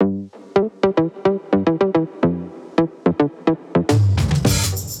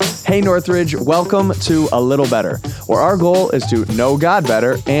Hey Northridge, welcome to A Little Better, where our goal is to know God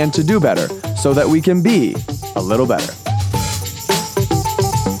better and to do better so that we can be a little better.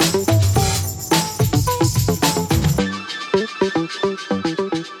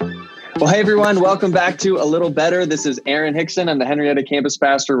 Well, hey everyone, welcome back to A Little Better. This is Aaron Hickson. I'm the Henrietta campus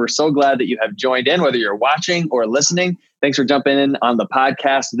pastor. We're so glad that you have joined in, whether you're watching or listening. Thanks for jumping in on the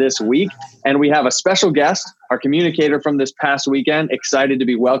podcast this week. And we have a special guest, our communicator from this past weekend. Excited to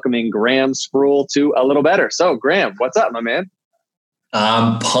be welcoming Graham Spruill to A Little Better. So Graham, what's up, my man?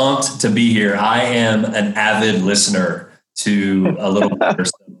 I'm pumped to be here. I am an avid listener to A Little Better.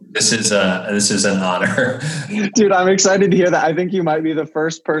 This is an honor. Dude, I'm excited to hear that. I think you might be the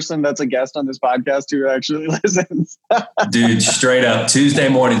first person that's a guest on this podcast who actually listens. Dude, straight up, Tuesday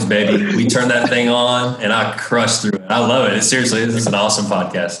mornings, baby. We turn that thing on and I crush through it. I love it. Seriously, this is an awesome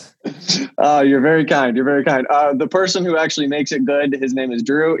podcast. You're very kind. You're very kind. The person who actually makes it good, his name is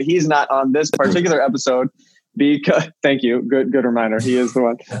Drew. He's not on this particular episode because, thank you. Good reminder. He is the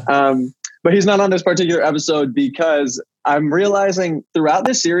one. But he's not on this particular episode because I'm realizing throughout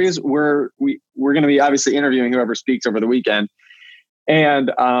this series, we're going to be obviously interviewing whoever speaks over the weekend.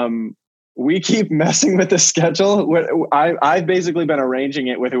 And we keep messing with the schedule. I've basically been arranging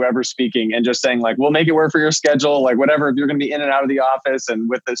it with whoever's speaking and just saying like, we'll make it work for your schedule. Like whatever, if you're going to be in and out of the office and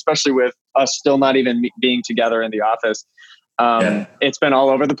especially with us still not even being together in the office, It's been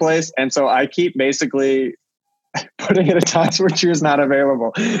all over the place. And so I keep basically putting it at times where Drew's not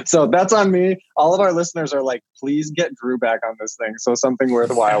available. So that's on me. All of our listeners are like, please get Drew back on this thing. So something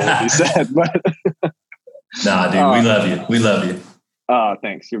worthwhile will be said. But nah, dude, we love you. We love you. Oh,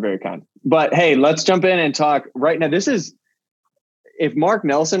 thanks. You're very kind. But hey, let's jump in and talk right now. This is, if Mark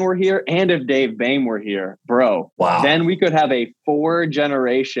Nelson were here and if Dave Boehm were here, bro, wow. Then we could have a 4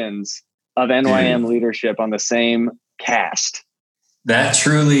 generations of NYM leadership on the same cast. That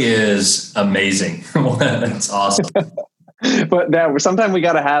truly is amazing. That's awesome. But sometimes we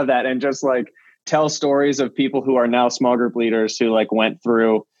got to have that and just like tell stories of people who are now small group leaders who like went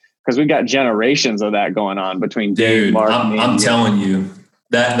through, because we've got generations of that going on between Dave, Mark, I'm telling you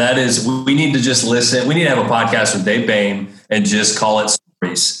that is, we need to just listen. We need to have a podcast with Dave Boehm and just call it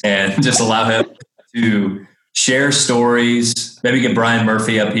stories and just allow him to share stories. Maybe get Brian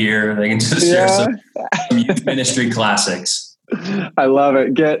Murphy up here. They can just share some youth ministry classics. I love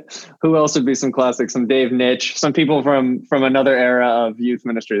it. Who else would be some classics? Some Dave Nitch, some people from another era of youth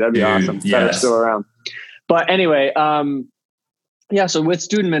ministry. That'd be awesome. Yes. That are still around. But anyway, so with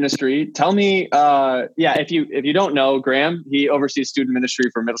student ministry, tell me, if you don't know Graham, he oversees student ministry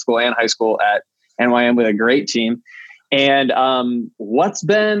for middle school and high school at NYM with a great team. And what's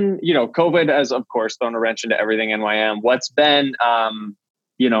been, COVID has of course thrown a wrench into everything NYM. What's been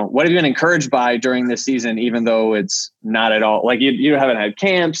what have you been encouraged by during this season, even though it's not at all like you haven't had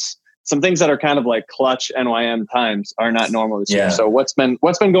camps, some things that are kind of like clutch NYM times are not normal this year. So what's been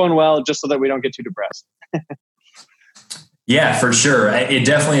going well, just so that we don't get too depressed? Yeah, for sure. It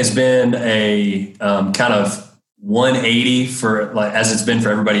definitely has been a kind of 180 for like, as it's been for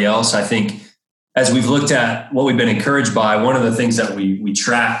everybody else. I think as we've looked at what we've been encouraged by, one of the things that we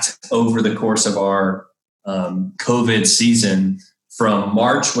tracked over the course of our COVID season from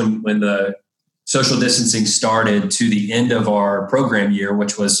March when the social distancing started to the end of our program year,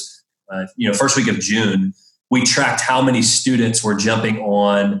 which was, first week of June, we tracked how many students were jumping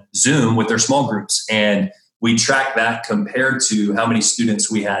on Zoom with their small groups. And we tracked that compared to how many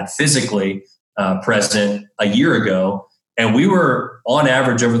students we had physically present a year ago. And we were on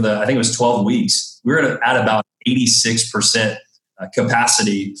average over I think it was 12 weeks, we were at about 86%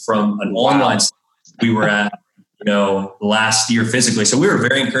 capacity from an online we were at, last year physically. So we were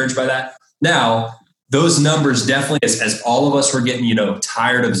very encouraged by that. Now, those numbers definitely, as all of us were getting,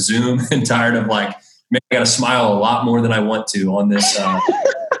 tired of Zoom and tired of like, man, I got to smile a lot more than I want to on this.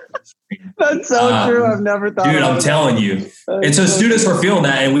 That's so true. I've never thought dude, I'm telling you. And so students were feeling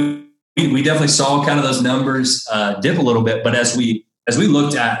that. And we definitely saw kind of those numbers dip a little bit. But as we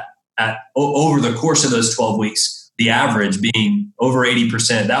looked at over the course of those 12 weeks, the average being over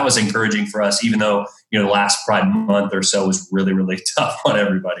 80%, that was encouraging for us, even though, the last Pride month or so was really, really tough on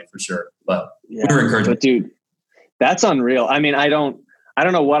everybody for sure. But we were encouraged. But dude, that's unreal. I mean, I don't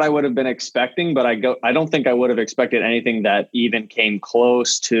know what I would have been expecting, but I don't think I would have expected anything that even came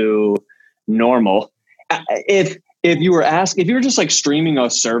close to normal. If you were just like streaming a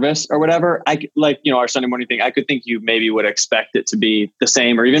service or whatever, our Sunday morning thing, I could think you maybe would expect it to be the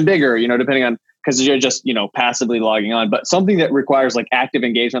same or even bigger, depending on, because you're just, passively logging on. But something that requires like active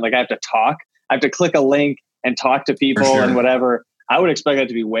engagement, like I have to talk, I have to click a link and talk to people and whatever. I would expect that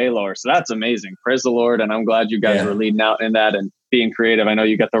to be way lower. So that's amazing. Praise the Lord. And I'm glad you guys were leading out in that. And being creative. I know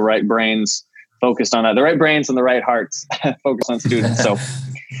you got the right brains focused on that, the right brains and the right hearts focused on students. So,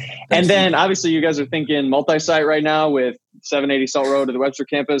 and then obviously you guys are thinking multi-site right now with 780 Salt Road to the Webster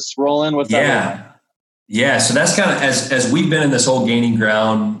campus rolling. What's that like? Yeah. So that's kind of, as we've been in this whole gaining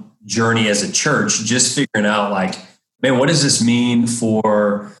ground journey as a church, just figuring out like, man, what does this mean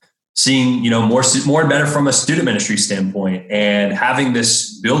for seeing, more and better from a student ministry standpoint, and having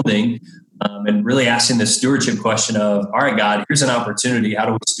this building and really asking the stewardship question of, all right, God, here's an opportunity. How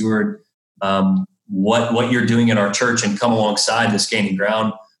do we steward what you're doing in our church and come alongside this gaining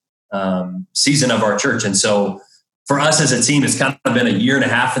ground season of our church? And so for us as a team, it's kind of been a year and a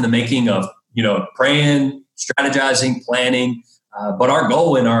half in the making of, praying, strategizing, planning. But our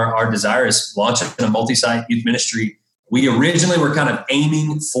goal and our desire is launching a multi-site youth ministry. We originally were kind of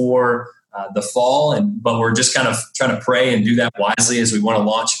aiming for the fall, but we're just kind of trying to pray and do that wisely as we want to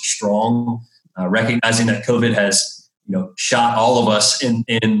launch strong, recognizing that COVID has, shot all of us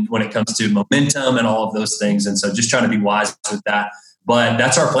in when it comes to momentum and all of those things. And so just trying to be wise with that. But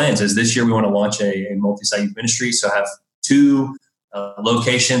that's our plans, is this year we want to launch a multi-site youth ministry. So have 2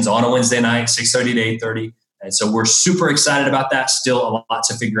 locations on a Wednesday night, 6:30 to 8:30. And so we're super excited about that. Still a lot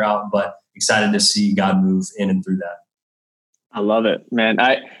to figure out, but excited to see God move in and through that. I love it, man.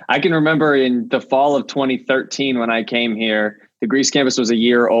 I can remember in the fall of 2013 when I came here, the Greece campus was a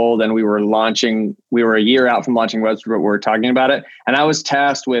year old and we were a year out from launching Webster, but we were talking about it. And I was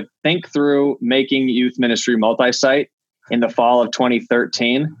tasked with think through making youth ministry multi-site in the fall of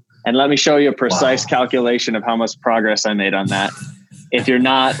 2013. And let me show you a precise calculation of how much progress I made on that. If you're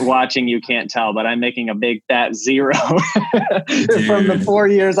not watching, you can't tell, but I'm making a big fat 0 from the 4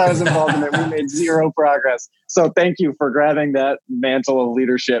 years I was involved in it. We made 0 progress. So thank you for grabbing that mantle of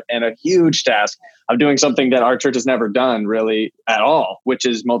leadership and a huge task of doing something that our church has never done really at all, which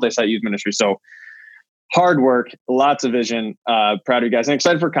is multi-site youth ministry. So hard work, lots of vision, proud of you guys, and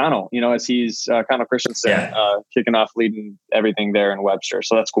excited for Connell, as he's Connell Christensen kicking off, leading everything there in Webster.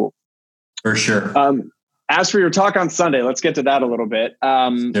 So that's cool. For sure. As for your talk on Sunday, let's get to that a little bit.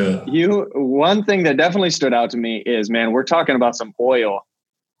 One thing that definitely stood out to me is, man, we're talking about some oil.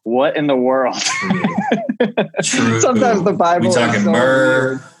 What in the world? True. Sometimes the Bible. We're talking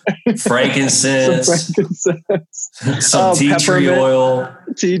myrrh, frankincense, some tea tree oil.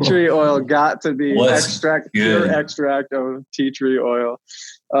 Tea tree oil got to be pure extract of tea tree oil.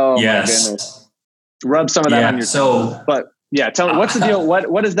 Oh my goodness! Rub some of that on your tongue. But yeah, tell me, what's the deal?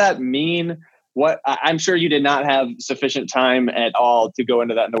 What does that mean? I'm sure you did not have sufficient time at all to go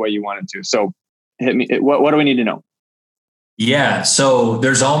into that in the way you wanted to. So hit me. What do we need to know? Yeah. So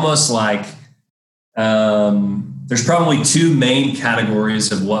there's almost like, there's probably 2 main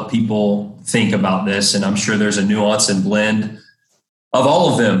categories of what people think about this. And I'm sure there's a nuance and blend of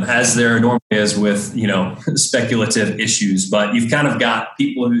all of them, as there normally is with, speculative issues. But you've kind of got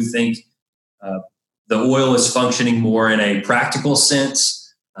people who think the oil is functioning more in a practical sense.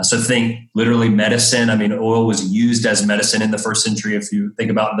 So think literally medicine. I mean, oil was used as medicine in the first century. If you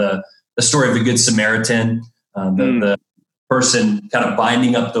think about the story of the Good Samaritan, the person kind of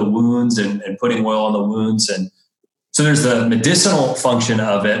binding up the wounds and putting oil on the wounds. And so there's the medicinal function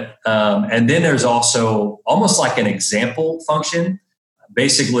of it. And then there's also almost like an example function.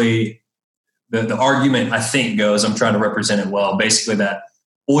 Basically, the argument, I think, goes, I'm trying to represent it well, basically that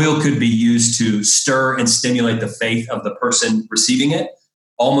oil could be used to stir and stimulate the faith of the person receiving it,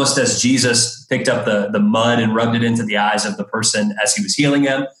 almost as Jesus picked up the mud and rubbed it into the eyes of the person as he was healing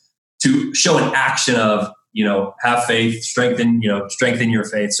him, to show an action of, have faith, strengthen your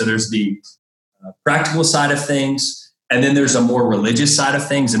faith. So there's the practical side of things, and then there's a more religious side of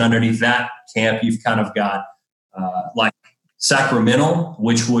things. And underneath that camp, you've kind of got like sacramental,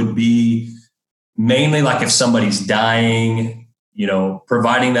 which would be mainly like if somebody's dying,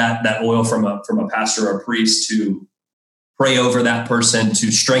 providing that oil from a pastor or a priest to pray over that person,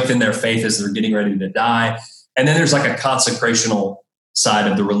 to strengthen their faith as they're getting ready to die. And then there's like a consecrational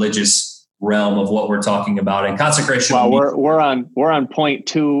side of the religious realm of what we're talking about. And consecration. Wow, we're on point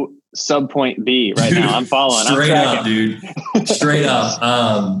 2, subpoint B right now. I'm following. Straight up, dude. Straight up.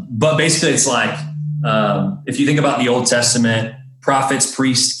 But basically, it's like if you think about the Old Testament, prophets,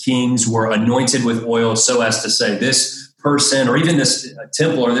 priests, kings were anointed with oil so as to say this person or even this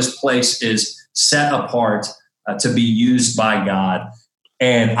temple or this place is set apart to be used by God.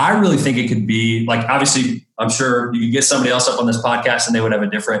 And I really think it could be like, obviously, I'm sure you could get somebody else up on this podcast and they would have a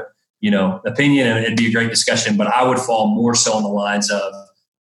different, opinion, and it'd be a great discussion, but I would fall more so on the lines of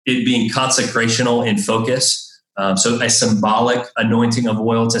it being consecrational in focus. So a symbolic anointing of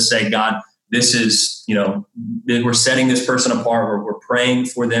oil to say, God, this is, we're setting this person apart. We're praying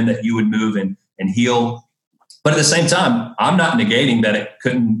for them that you would move and heal But at the same time, I'm not negating that it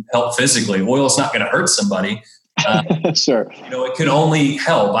couldn't help physically. Oil's not going to hurt somebody. Sure. It could only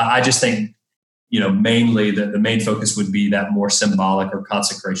help. I just think, mainly the main focus would be that more symbolic or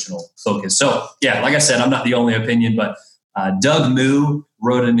consecrational focus. So yeah, like I said, I'm not the only opinion, but Doug Moo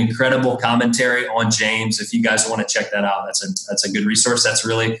wrote an incredible commentary on James. If you guys want to check that out, that's a good resource.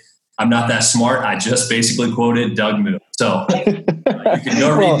 I'm not that smart. I just basically quoted Doug Moo. So you can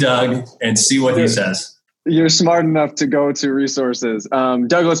go read Doug and see what he says. You're smart enough to go to resources.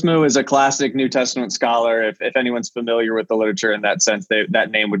 Douglas Moo is a classic New Testament scholar. If anyone's familiar with the literature in that sense, that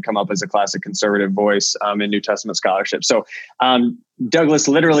name would come up as a classic conservative voice in New Testament scholarship. So Douglas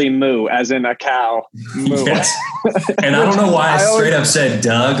literally moo, as in a cow. Moo. Yes. And I don't know why I straight up said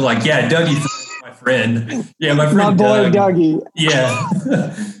Doug. Like, yeah, Dougie, my friend. Yeah, my friend my boy Doug. Dougie.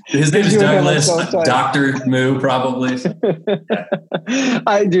 Yeah. His name is Douglas. Dr. Moo, probably.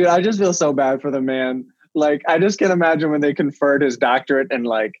 I just feel so bad for the man. Like, I just can imagine when they conferred his doctorate and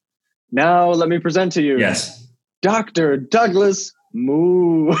like, now let me present to you. Yes. Dr. Douglas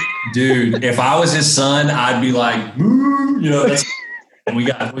Moo. Dude, if I was his son, I'd be like, Moo. And we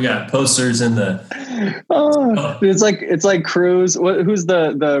got posters in the. It's like Cruz. Who's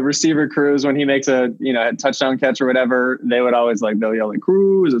the receiver Cruz when he makes a touchdown catch or whatever? They would always they'll yell like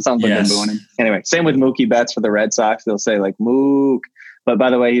Cruz. It sounds like they're booing him. Anyway, same with Mookie Betts for the Red Sox. They'll say like Mook. But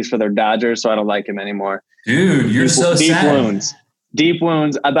by the way, he's for their Dodgers, so I don't like him anymore. Dude, you're so sad. Deep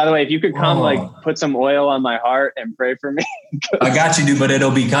wounds. By the way, if you could come put some oil on my heart and pray for me. I got you, dude, but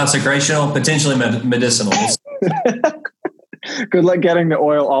it'll be consecrational, potentially medicinal. Good luck getting the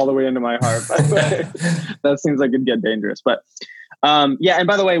oil all the way into my heart. By the way. That seems like it'd get dangerous. But yeah, and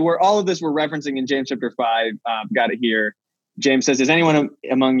by the way, all of this we're referencing in James chapter 5. Got it here. James says, is anyone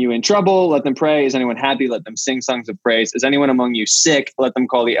among you in trouble? Let them pray. Is anyone happy? Let them sing songs of praise. Is anyone among you sick? Let them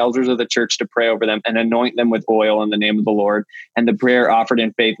call the elders of the church to pray over them and anoint them with oil in the name of the Lord. And the prayer offered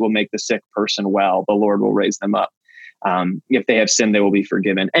in faith will make the sick person well. The Lord will raise them up. If they have sinned, they will be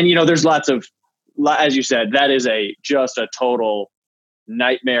forgiven. And, there's lots of, as you said, that is just a total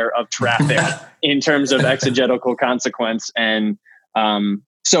nightmare of traffic in terms of exegetical consequence. And,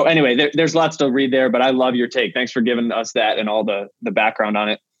 so anyway, there's lots to read there, but I love your take. Thanks for giving us that and all the background on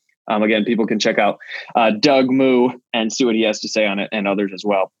it. Again, people can check out Doug Moo and see what he has to say on it, and others as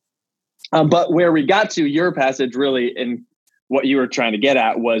well. But where we got to your passage, really, in what you were trying to get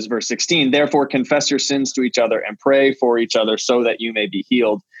at, was verse 16. Therefore, confess your sins to each other and pray for each other so that you may be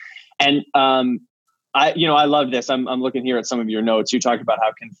healed. And I love this. I'm looking here at some of your notes. You talked about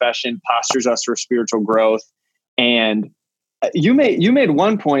how confession postures us for spiritual growth, and you made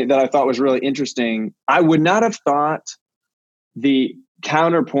one point that I thought was really interesting. I would not have thought the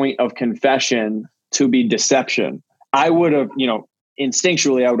counterpoint of confession to be deception. I would have,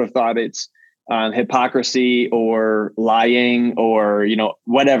 instinctually, I would have thought it's hypocrisy or lying or,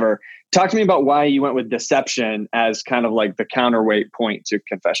 whatever. Talk to me about why you went with deception as kind of like the counterweight point to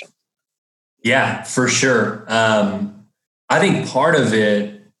confession. Yeah, for sure. I think part of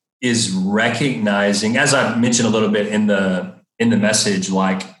it is recognizing, as I mentioned a little bit in the message,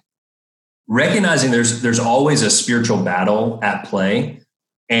 like recognizing there's always a spiritual battle at play.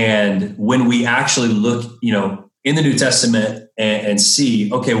 And when we actually look, in the New Testament and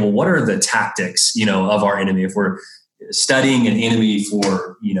see, okay, well, what are the tactics, of our enemy? If we're studying an enemy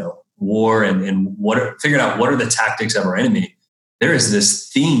for, war and figuring out what are the tactics of our enemy, there is this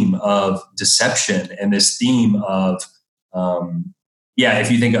theme of deception and this theme of,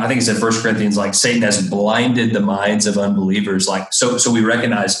 if you think, I think it's in 1 Corinthians, like Satan has blinded the minds of unbelievers. Like, so we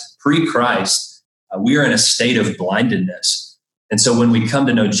recognize pre-Christ, we are in a state of blindedness. And so when we come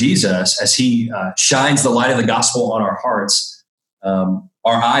to know Jesus, as he shines the light of the gospel on our hearts, our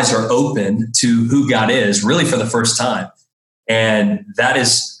eyes are open to who God is really for the first time. And that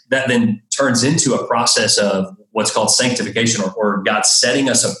then turns into a process of what's called sanctification or God setting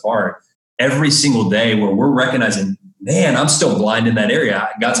us apart every single day where we're recognizing, man, I'm still blind in that area.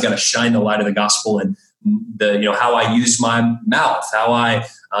 God's got to shine the light of the gospel and how I use my mouth, how I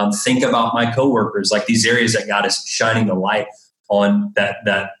think about my coworkers, like these areas that God is shining the light on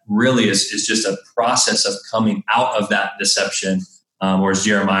that really is just a process of coming out of that deception. Whereas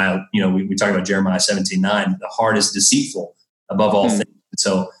Jeremiah, we talk about Jeremiah 17:9, the heart is deceitful above all things.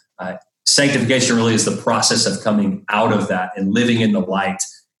 So sanctification really is the process of coming out of that and living in the light.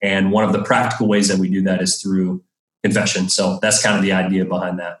 And one of the practical ways that we do that is through confession. So that's kind of the idea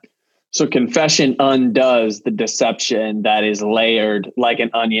behind that. So confession undoes the deception that is layered like an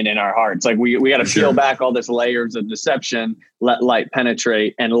onion in our hearts. Like we got to peel back all this layers of deception, let light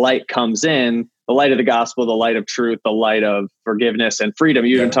penetrate, and light comes in, the light of the gospel, the light of truth, the light of forgiveness and freedom.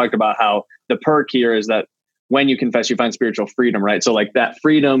 You even talked about how the perk here is that when you confess, you find spiritual freedom, right? So like that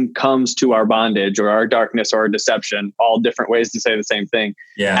freedom comes to our bondage or our darkness or our deception, all different ways to say the same thing,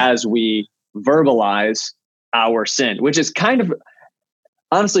 as we verbalize our sin, which is kind of,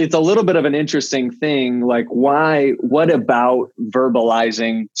 honestly, it's a little bit of an interesting thing. Like what about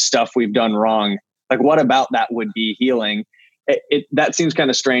verbalizing stuff we've done wrong? Like what about that would be healing? That seems kind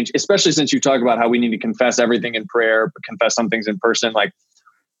of strange, especially since you talk about how we need to confess everything in prayer, but confess some things in person. Like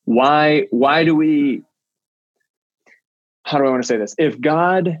why do we, how do I want to say this? If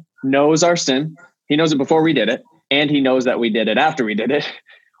God knows our sin, he knows it before we did it, and he knows that we did it after we did it.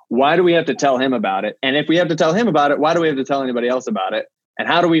 Why do we have to tell him about it? And if we have to tell him about it, why do we have to tell anybody else about it? And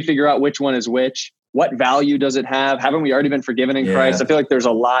how do we figure out which one is which? What value does it have? Haven't we already been forgiven in Christ? I feel like there's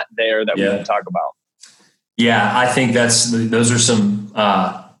a lot there that we can talk about. Yeah, I think those are some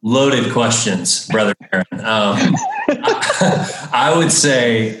loaded questions, Brother Aaron. I would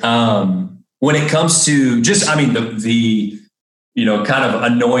say when it comes to the kind of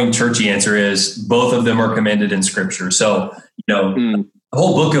annoying churchy answer is both of them are commanded in Scripture. So, the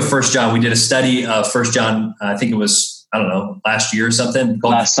whole book of 1 John, we did a study of 1 John, I think it was, last year or something.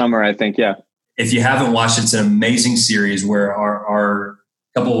 Last summer, I think, yeah. If you haven't watched it, it's an amazing series where our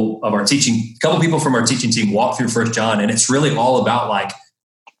couple people from our teaching team walk through 1 John, and it's really all about like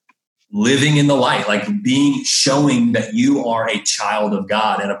living in the light, like showing that you are a child of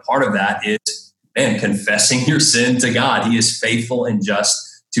God. And a part of that is, confessing your sin to God. He is faithful and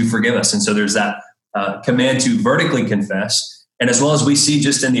just to forgive us. And so there's that command to vertically confess. And as well as we see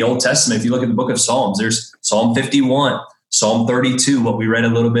just in the Old Testament, if you look at the book of Psalms, there's Psalm 51, Psalm 32, what we read a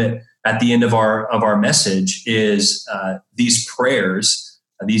little bit at the end of our message is these prayers,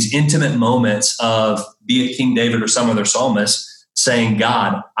 these intimate moments of, be it King David or some other psalmist, saying,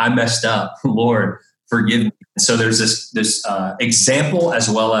 God, I messed up. Lord, forgive me. And so there's this example as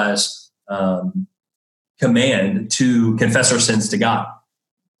well as command to confess our sins to God.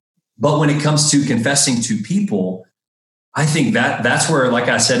 But when it comes to confessing to people, I think that's where, like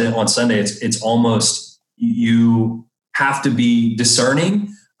I said on Sunday, it's almost, you have to be discerning.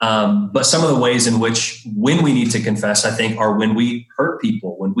 But some of the ways in which, when we need to confess, I think, are when we hurt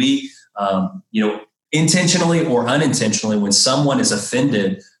people, when we, intentionally or unintentionally, when someone is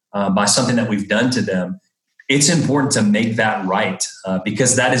offended by something that we've done to them. It's important to make that right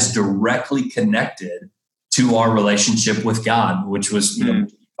because that is directly connected to our relationship with God, which was,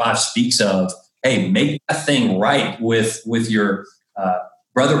 5 speaks of, hey, make that thing right with your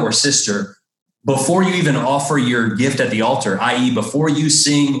brother or sister before you even offer your gift at the altar, i.e. before you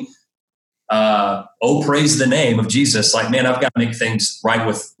sing, oh, praise the name of Jesus. Like, man, I've got to make things right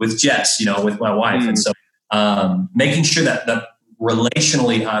with Jess, with my wife. And so making sure that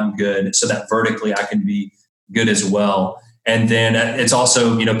relationally I'm good so that vertically I can be good as well. And then it's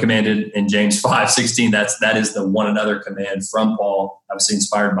also, commanded in James 5:16. That is the one another command from Paul, obviously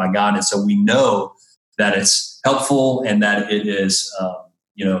inspired by God. And so we know that it's helpful and that it is,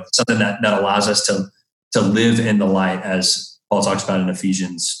 something that allows us to live in the light, as Paul talks about in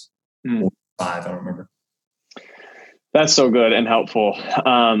Ephesians 4:5. I don't remember. That's so good and helpful.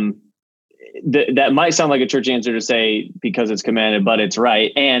 That might sound like a church answer to say because it's commanded, but it's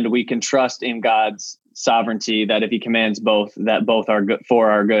right. And we can trust in God's sovereignty that if he commands both, that both are good for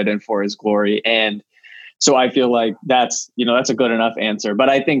our good and for his glory. And so I feel like that's a good enough answer. But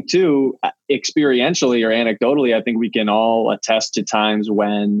I think too, experientially or anecdotally, I think we can all attest to times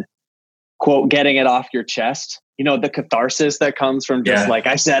when, quote, getting it off your chest, the catharsis that comes from just like,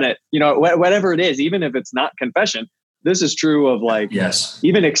 I said it, whatever it is, even if it's not confession. This is true of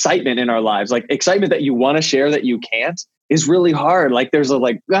even excitement in our lives, like excitement that you want to share that you can't is really hard. Like there's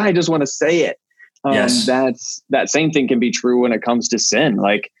I just want to say it. That same thing can be true when it comes to sin.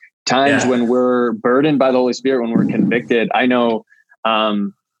 Like times when we're burdened by the Holy Spirit, when we're convicted. I know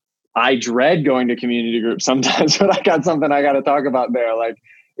I dread going to community groups sometimes, but I got something I got to talk about there. Like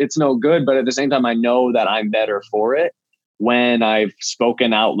it's no good, but at the same time, I know that I'm better for it when I've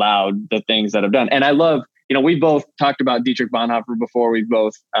spoken out loud the things that I've done. And I love, we both talked about Dietrich Bonhoeffer before. We've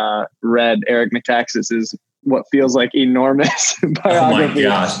both read Eric Metaxas's what feels like enormous biography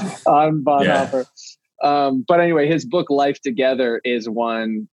on Bonhoeffer. Yeah. But anyway, his book Life Together is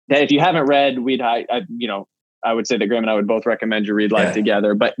one that if you haven't read, I would say that Graham and I would both recommend you read Life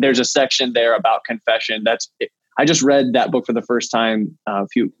Together. But there's a section there about confession. I just read that book for the first time a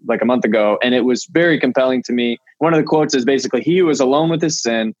month ago, and it was very compelling to me. One of the quotes is basically, "He who is alone with his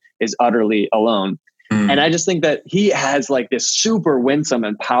sin is utterly alone." And I just think that he has like this super winsome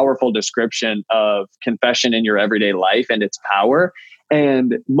and powerful description of confession in your everyday life and its power.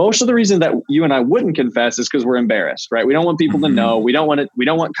 And most of the reason that you and I wouldn't confess is because we're embarrassed, right? We don't want people to know. We don't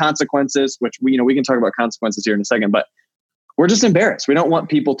want consequences, which we can talk about consequences here in a second, but we're just embarrassed. We don't want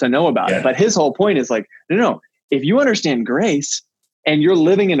people to know about it. But his whole point is like, no, if you understand grace and you're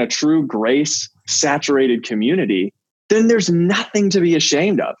living in a true grace saturated community, then there's nothing to be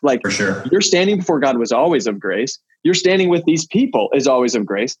ashamed of. Like, for sure, your standing before God was always of grace. You're standing with these people is always of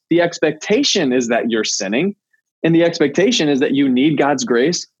grace. The expectation is that you're sinning. And the expectation is that you need God's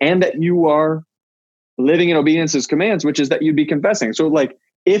grace and that you are living in obedience to his commands, which is that you'd be confessing. So like,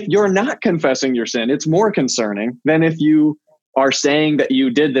 if you're not confessing your sin, it's more concerning than if you are saying that you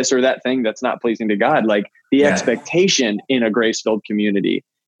did this or that thing that's not pleasing to God. Like, the expectation in a grace-filled community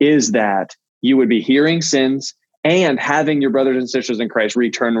is that you would be hearing sins and having your brothers and sisters in Christ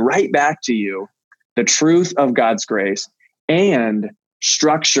return right back to you the truth of God's grace and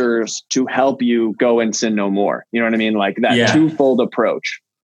structures to help you go and sin no more. You know what I mean? Like that twofold approach.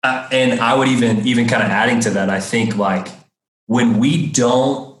 And I would even kind of adding to that, I think like when we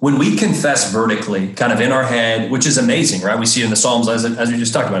confess vertically kind of in our head, which is amazing, right? We see it in the Psalms as we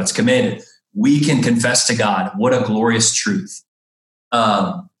just talked about, it's commanded. We can confess to God. What a glorious truth.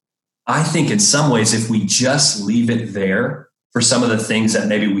 I think in some ways, if we just leave it there for some of the things that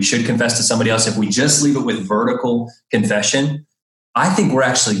maybe we should confess to somebody else, if we just leave it with vertical confession, I think we're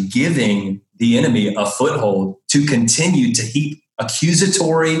actually giving the enemy a foothold to continue to heap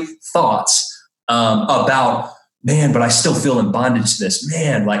accusatory thoughts about, man, but I still feel in bondage to this.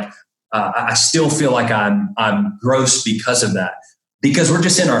 Man, like I still feel like I'm gross because of that. Because we're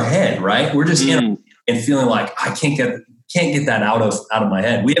just in our head, right? We're just in and feeling like I can't get that out of my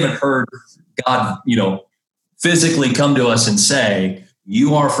head. We haven't heard God, physically come to us and say,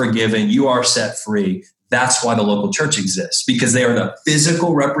 you are forgiven, you are set free. That's why the local church exists, because they are the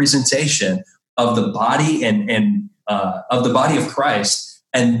physical representation of the body and of the body of Christ.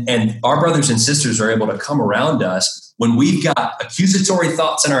 And our brothers and sisters are able to come around us when we've got accusatory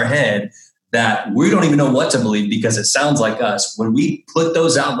thoughts in our head that we don't even know what to believe because it sounds like us. When we put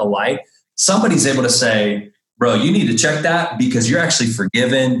those out in the light, somebody's able to say, bro, you need to check that because you're actually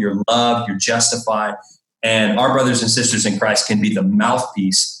forgiven, you're loved, you're justified. And our brothers and sisters in Christ can be the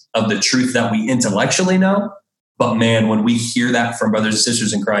mouthpiece of the truth that we intellectually know. But man, when we hear that from brothers and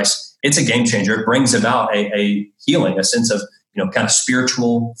sisters in Christ, it's a game changer. It brings about a healing, a sense of, kind of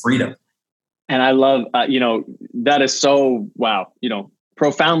spiritual freedom. And I love, that is so, wow,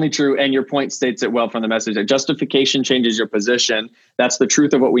 profoundly true. And your point states it well from the message that justification changes your position. That's the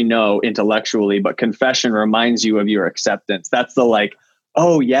truth of what we know intellectually, but confession reminds you of your acceptance. That's the like,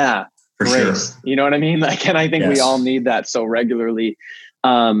 oh yeah, for grace. Sure. You know what I mean? Like, and I think we all need that so regularly.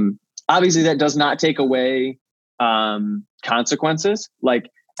 Obviously that does not take away consequences. Like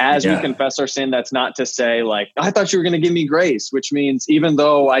as we confess our sin, that's not to say like, I thought you were going to give me grace, which means even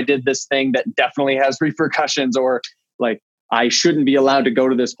though I did this thing that definitely has repercussions, or like, I shouldn't be allowed to go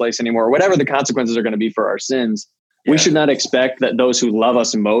to this place anymore, whatever the consequences are going to be for our sins. We should not expect that those who love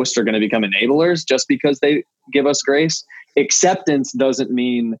us most are going to become enablers just because they give us grace. Acceptance doesn't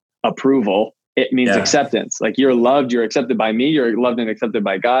mean approval. It means acceptance. Like you're loved, you're accepted by me, you're loved and accepted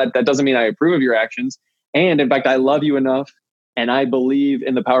by God. That doesn't mean I approve of your actions. And in fact, I love you enough and I believe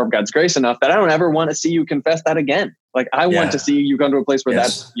in the power of God's grace enough that I don't ever want to see you confess that again. Like I want to see you come to a place where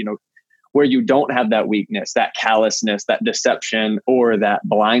that's, where you don't have that weakness, that callousness, that deception, or that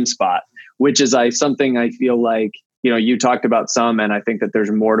blind spot, which is something I feel like, you talked about some, and I think that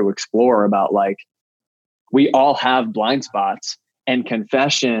there's more to explore about like, we all have blind spots, and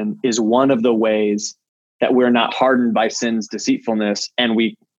confession is one of the ways that we're not hardened by sin's deceitfulness. And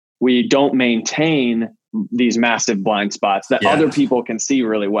we don't maintain these massive blind spots that other people can see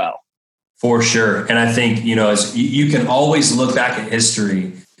really well. For sure. And I think, as you can always look back at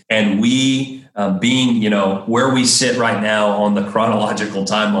history. And we being, where we sit right now on the chronological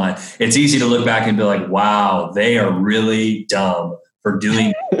timeline, it's easy to look back and be like, wow, they are really dumb for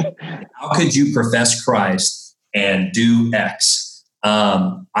doing How could you profess Christ and do X?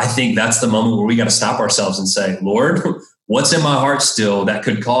 I think that's the moment where we got to stop ourselves and say, Lord, what's in my heart still that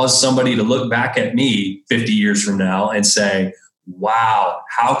could cause somebody to look back at me 50 years from now and say, wow,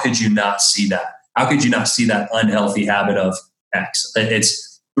 how could you not see that? How could you not see that unhealthy habit of X?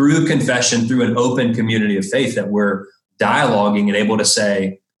 It's through confession, through an open community of faith that we're dialoguing and able to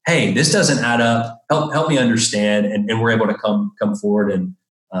say, hey, this doesn't add up. Help me understand. And we're able to come forward and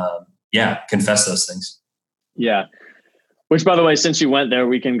confess those things. Yeah. Which, by the way, since you went there,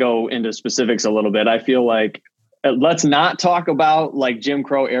 we can go into specifics a little bit. I feel like let's not talk about like Jim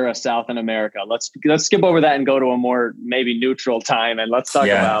Crow era South in America. Let's skip over that and go to a more maybe neutral time. And let's talk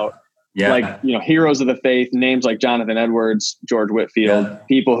about Like, heroes of the faith, names like Jonathan Edwards, George Whitefield,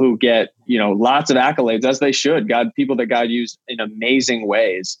 people who get, lots of accolades, as they should. People that God used in amazing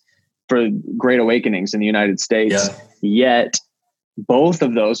ways for great awakenings in the United States. Yet both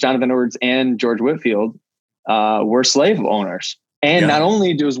of those, Jonathan Edwards and George Whitefield, were slave owners. And not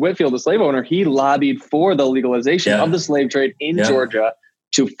only was Whitefield a slave owner, he lobbied for the legalization of the slave trade in Georgia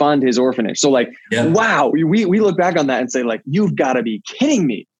to fund his orphanage. So wow, we look back on that and say, like, you've got to be kidding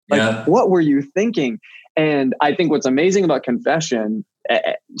me. Like, what were you thinking? And I think what's amazing about confession,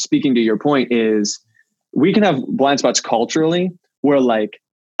 speaking to your point, is we can have blind spots culturally where, like,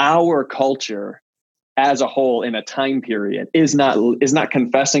 our culture as a whole in a time period is not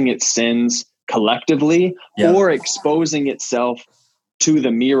confessing its sins collectively or exposing itself to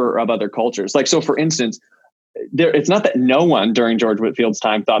the mirror of other cultures. Like, so for instance, it's not that no one during George Whitefield's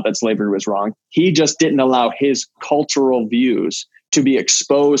time thought that slavery was wrong. He just didn't allow his cultural views to be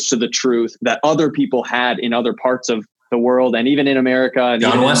exposed to the truth that other people had in other parts of the world and even in America. And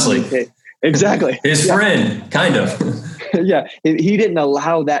John Wesley. Exactly. His friend, kind of. He didn't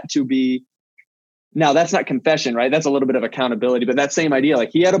allow that to be. Now, that's not confession, right? That's a little bit of accountability, but that same idea, like,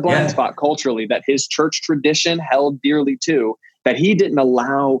 he had a blind spot culturally that his church tradition held dearly to, that he didn't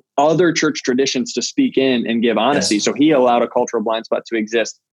allow other church traditions to speak in and give honesty. So he allowed a cultural blind spot to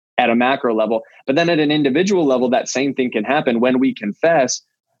exist at a macro level. But then at an individual level, that same thing can happen. When we confess,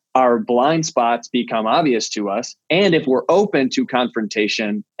 our blind spots become obvious to us. And if we're open to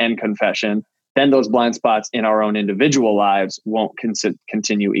confrontation and confession, then those blind spots in our own individual lives won't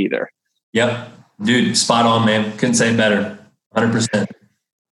continue either. Yep. Dude, spot on, man. Couldn't say it better. 100%.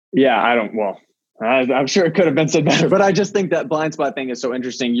 Yeah, I'm sure it could have been said better, but I just think that blind spot thing is so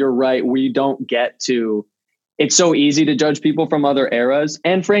interesting. You're right. It's so easy to judge people from other eras.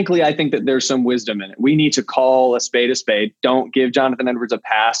 And frankly, I think that there's some wisdom in it. We need to call a spade a spade. Don't give Jonathan Edwards a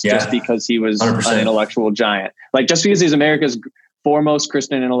pass just because he was 100%. An intellectual giant. Like, just because he's America's foremost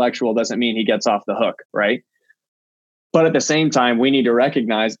Christian intellectual doesn't mean he gets off the hook, right? But at the same time, we need to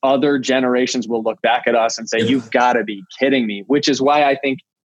recognize other generations will look back at us and say, you've got to be kidding me, which is why I think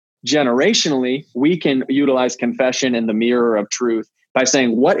generationally, we can utilize confession in the mirror of truth by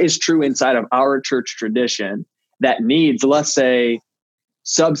saying what is true inside of our church tradition that needs, let's say,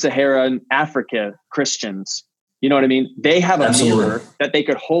 sub-Saharan Africa Christians. You know what I mean? They have a mirror that they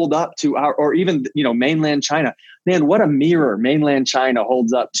could hold up to or even, mainland China. Man, what a mirror mainland China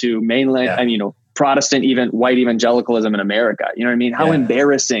holds up to mainland, Protestant, even white evangelicalism in America. You know what I mean? How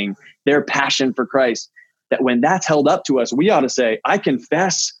embarrassing their passion for Christ, that when that's held up to us, we ought to say, I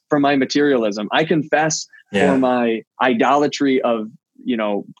confess for my materialism. I confess for my idolatry of,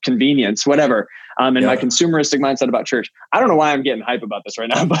 convenience, whatever. And my consumeristic mindset about church. I don't know why I'm getting hype about this right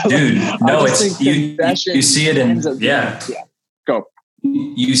now, but dude, no, it's you see it in, go.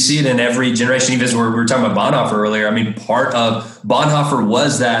 You see it in every generation. Even as we were talking about Bonhoeffer earlier. I mean, part of Bonhoeffer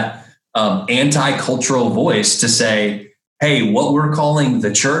was that anti-cultural voice to say, hey, what we're calling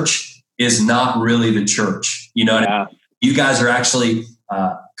the church is not really the church. You know what I mean? You guys are actually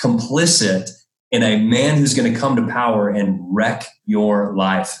complicit in a man who's going to come to power and wreck your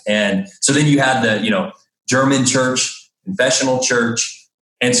life. And so then you had the, German church, confessional church.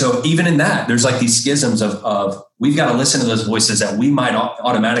 And so even in that, there's like these schisms of we've got to listen to those voices that we might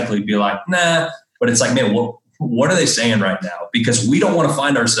automatically be like, nah, but it's like, man, what are they saying right now? Because we don't want to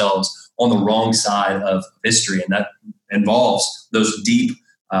find ourselves on the wrong side of history. And that involves those deep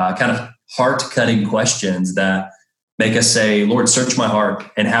kind of heart-cutting questions that make us say, Lord, search my heart,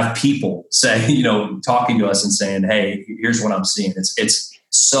 and have people say, talking to us and saying, hey, here's what I'm seeing. It's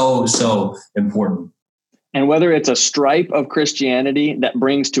so, so important. And whether it's a stripe of Christianity that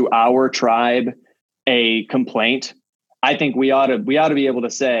brings to our tribe a complaint, I think we ought to be able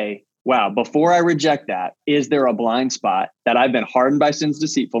to say, wow, before I reject that, is there a blind spot that I've been hardened by sin's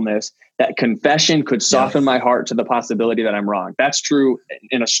deceitfulness, that confession could soften my heart to the possibility that I'm wrong? That's true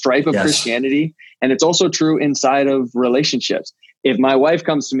in a stripe of Christianity. And it's also true inside of relationships. If my wife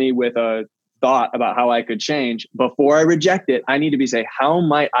comes to me with a thought about how I could change, before I reject it, I need to say, how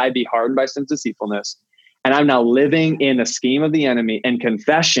might I be hardened by sin's deceitfulness? And I'm now living in the scheme of the enemy, and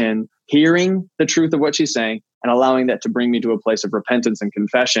confession, hearing the truth of what she's saying and allowing that to bring me to a place of repentance and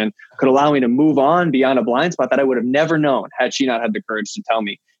confession, could allow me to move on beyond a blind spot that I would have never known had she not had the courage to tell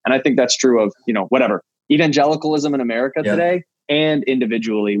me. And I think that's true of, evangelicalism in America today, and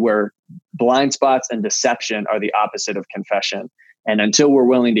individually, where blind spots and deception are the opposite of confession. And until we're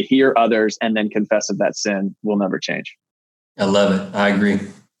willing to hear others and then confess of that sin, we'll never change. I love it. I agree.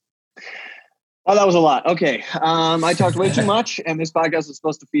 Oh, that was a lot. Okay. I talked way too much, and this podcast is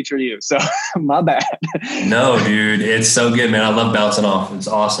supposed to feature you. So my bad. No, dude, it's so good, man. I love bouncing off. It's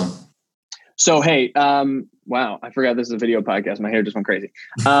awesome. So, hey, wow, I forgot this is a video podcast. My hair just went crazy.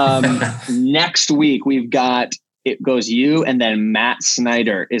 Next week, it goes you, and then Matt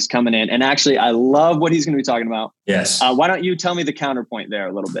Snyder is coming in. And actually, I love what he's going to be talking about. Yes. Why don't you tell me the counterpoint there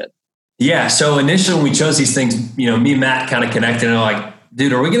a little bit? Yeah. So initially when we chose these things, me and Matt kind of connected and like,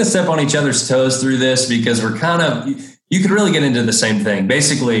 dude, are we going to step on each other's toes through this? Because we're you could really get into the same thing.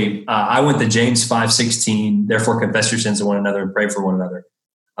 Basically, I went to James 5:16, therefore confess your sins to one another and pray for one another.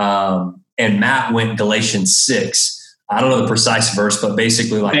 And Matt went Galatians 6. I don't know the precise verse, but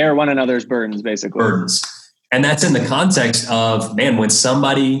basically like bear one another's burdens, basically. Burdens. And that's in the context of, man, when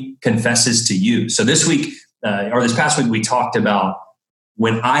somebody confesses to you. So this week, or this past week, we talked about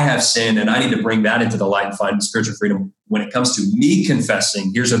when I have sinned, and I need to bring that into the light and find spiritual freedom. When it comes to me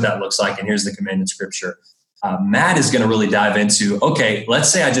confessing, here's what that looks like, and here's the command in Scripture. Matt is going to really dive into, okay, let's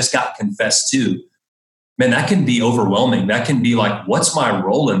say I just got confessed to. Man, that can be overwhelming. That can be like, what's my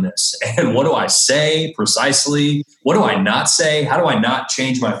role in this? And what do I say precisely? What do I not say? How do I not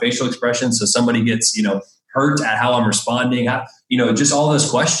change my facial expression so somebody gets, hurt at how I'm responding? Just all those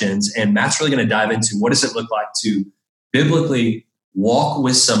questions. And Matt's really going to dive into what does it look like to biblically walk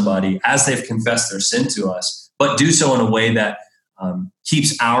with somebody as they've confessed their sin to us, but do so in a way that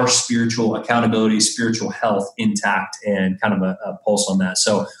keeps our spiritual accountability, spiritual health intact, and kind of a pulse on that.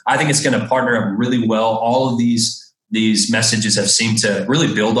 So I think it's going to partner up really well. All of these messages have seemed to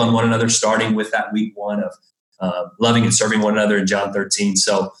really build on one another, starting with that week 1 of loving and serving one another in John 13.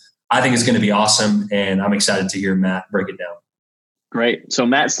 So I think it's going to be awesome, and I'm excited to hear Matt break it down. Great. So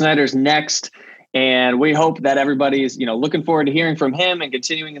Matt Snyder's next, and we hope that everybody's looking forward to hearing from him and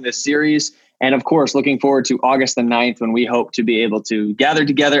continuing in this series. And of course, looking forward to August the 9th, when we hope to be able to gather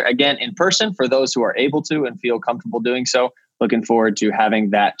together again in person for those who are able to and feel comfortable doing so. Looking forward to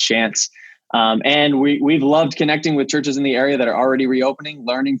having that chance. And we've loved connecting with churches in the area that are already reopening,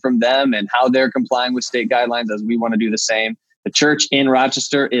 learning from them and how they're complying with state guidelines as we want to do the same. The church in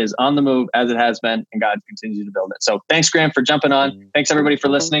Rochester is on the move as it has been, and God continues to build it. So thanks, Graham, for jumping on. Thanks, everybody, for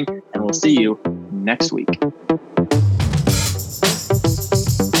listening, and we'll see you next week.